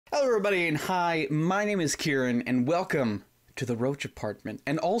Hello everybody and hi, my name is Kieran and welcome to the Roach apartment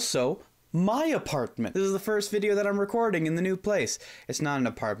and also my apartment. This is the first video that I'm recording in the new place. It's not an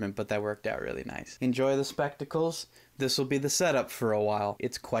apartment, but that worked out really nice. Enjoy the spectacles. This will be the setup for a while.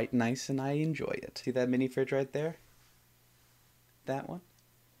 It's quite nice and I enjoy it. See that mini fridge right there? That one?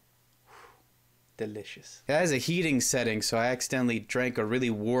 Delicious. It has a heating setting, so I accidentally drank a really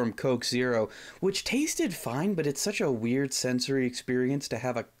warm Coke Zero, which tasted fine, but it's such a weird sensory experience to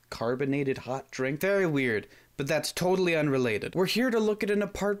have a carbonated hot drink. Very weird, but that's totally unrelated. We're here to look at an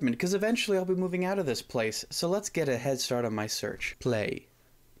apartment, because eventually I'll be moving out of this place, so let's get a head start on my search. Play.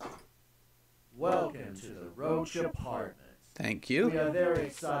 Welcome to the Roach apartment. Thank you. We are very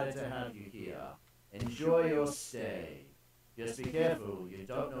excited to have you here. Enjoy your stay. Just be careful, you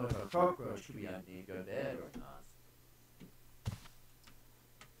don't know if a cockroach could be underneath your bed or not.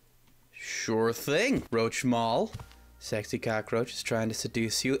 Sure thing. Roach Mall. Sexy cockroach is trying to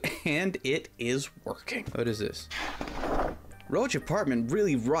seduce you, and it is working. What is this? Roach apartment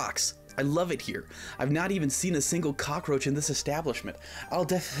really rocks. I love it here. I've not even seen a single cockroach in this establishment. I'll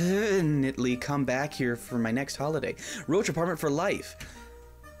definitely come back here for my next holiday. Roach apartment for life.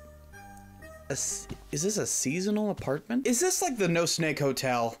 Is this a seasonal apartment? Is this like the No Snake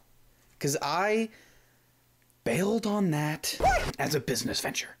Hotel? Because I bailed on that as a business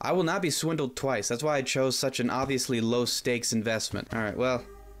venture. I will not be swindled twice. That's why I chose such an obviously low stakes investment. All right, well,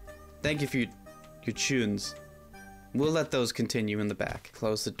 thank you for your tunes. We'll let those continue in the back.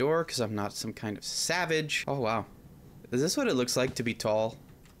 Close the door because I'm not some kind of savage. Oh, wow. Is this what it looks like to be tall?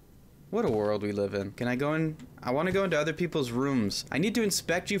 What a world we live in. Can I go in? I want to go into other people's rooms. I need to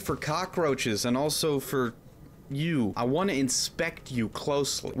inspect you for cockroaches and also for you. I want to inspect you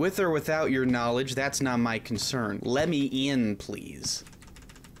closely. With or without your knowledge, that's not my concern. Let me in, please.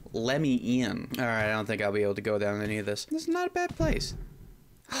 Let me in. All right, I don't think I'll be able to go down any of this. This is not a bad place.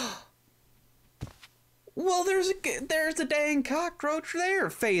 Well, there's a dang cockroach there,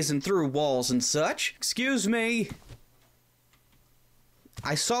 phasing through walls and such. Excuse me.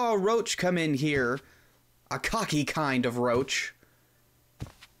 I saw a roach come in here. A cocky kind of roach.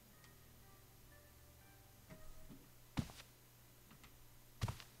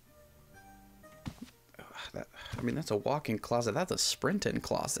 I mean, that's a walk-in closet. That's a sprint-in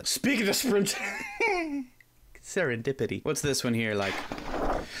closet. Speaking of sprint... Serendipity. What's this one here like?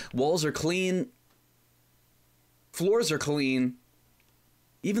 Walls are clean. Floors are clean.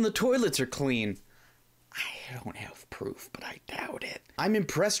 Even the toilets are clean. I don't have proof, but I doubt it. I'm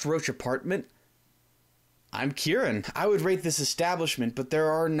impressed, Roach apartment. I'm Kieran. I would rate this establishment, but there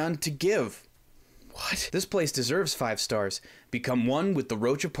are none to give. What? This place deserves 5 stars. Become one with the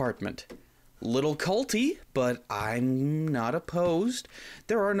Roach apartment. Little culty, but I'm not opposed.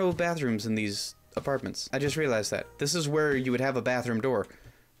 There are no bathrooms in these apartments. I just realized that. This is where you would have a bathroom door,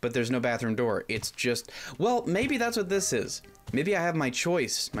 but there's no bathroom door. It's just, well, maybe that's what this is. Maybe I have my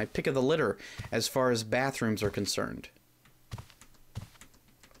choice, my pick of the litter, as far as bathrooms are concerned.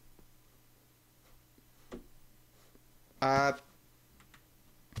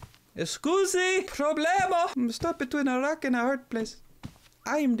 Scusi, problema. I'm stuck between a rock and a hard place.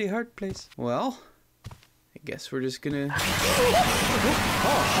 I am the hard place. Well, I guess we're just gonna... Oh,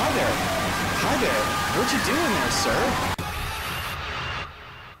 hi there. Hi there. What you doing there, sir?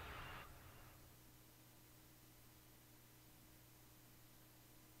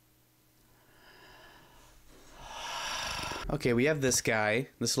 Okay, we have this guy,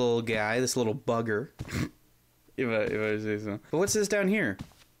 this little bugger. if I say so. But what's this down here?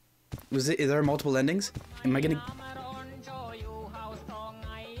 Is there multiple endings? Am I gonna...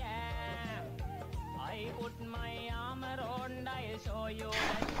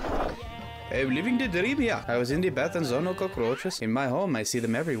 I'm living the dream here. I was in the bath and saw no cockroaches. In my home, I see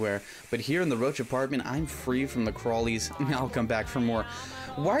them everywhere. But here in the Roach apartment, I'm free from the crawlies. I'll come back for more.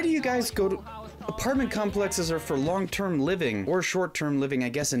 Why do you guys go to... Apartment complexes are for long-term living, or short-term living, I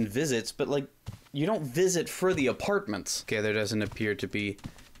guess, in visits, but, like, you don't visit for the apartments. Okay, there doesn't appear to be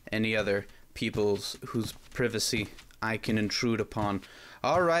any other people's whose privacy I can intrude upon.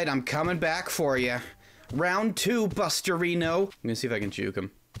 Alright, I'm coming back for you. Round 2, Busterino. I'm gonna see if I can juke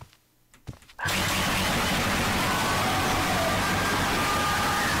him.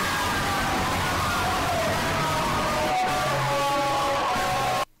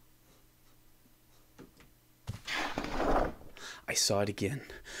 I saw it again.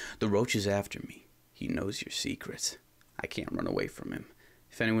 The Roach is after me. He knows your secrets. I can't run away from him.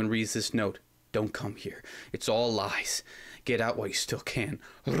 If anyone reads this note, don't come here. It's all lies. Get out while you still can.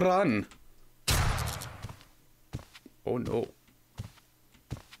 Run! Oh no.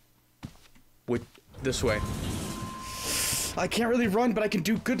 Wait, this way. I can't really run, but I can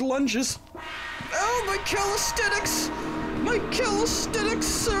do good lunges. Oh, my calisthenics! My calisthenics,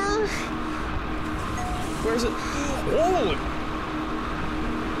 sir! Where is it? Holy!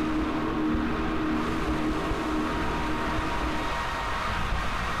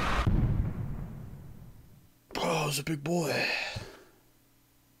 Oh, it's a big boy.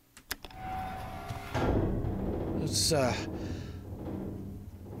 Let's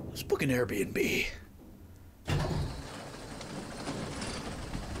book an Airbnb.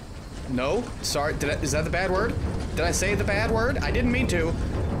 No? Sorry, is that the bad word? Did I say the bad word? I didn't mean to.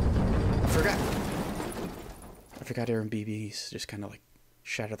 I forgot Airbnbs just kind of like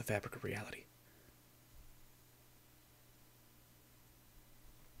shatter the fabric of reality.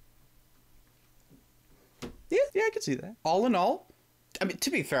 Yeah, I can see that. All in all, I mean,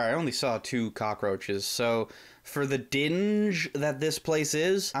 to be fair, I only saw 2 cockroaches, so for the dinge that this place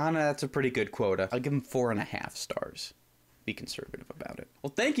is, I don't know, that's a pretty good quota. I'll give them 4.5 stars. Be conservative about it.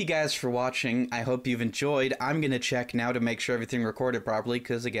 Well, thank you guys for watching. I hope you've enjoyed. I'm gonna check now to make sure everything recorded properly,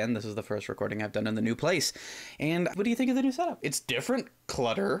 because again, this is the first recording I've done in the new place. And what do you think of the new setup? It's different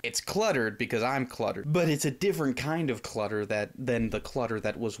clutter. It's cluttered because I'm cluttered, but it's a different kind of clutter than the clutter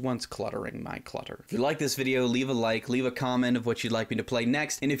that was once cluttering my clutter. If you like this video, leave a like, leave a comment of what you'd like me to play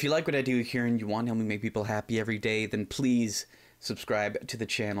next. And if you like what I do here and you want to help me make people happy every day, then please subscribe to the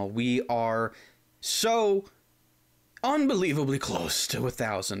channel. We are so unbelievably close to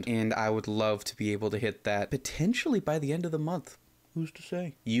 1,000, and I would love to be able to hit that potentially by the end of the month. Who's to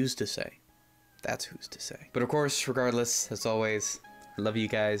say? Who's to say? That's who's to say. But of course, regardless, as always, I love you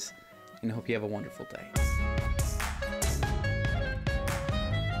guys, and I hope you have a wonderful day.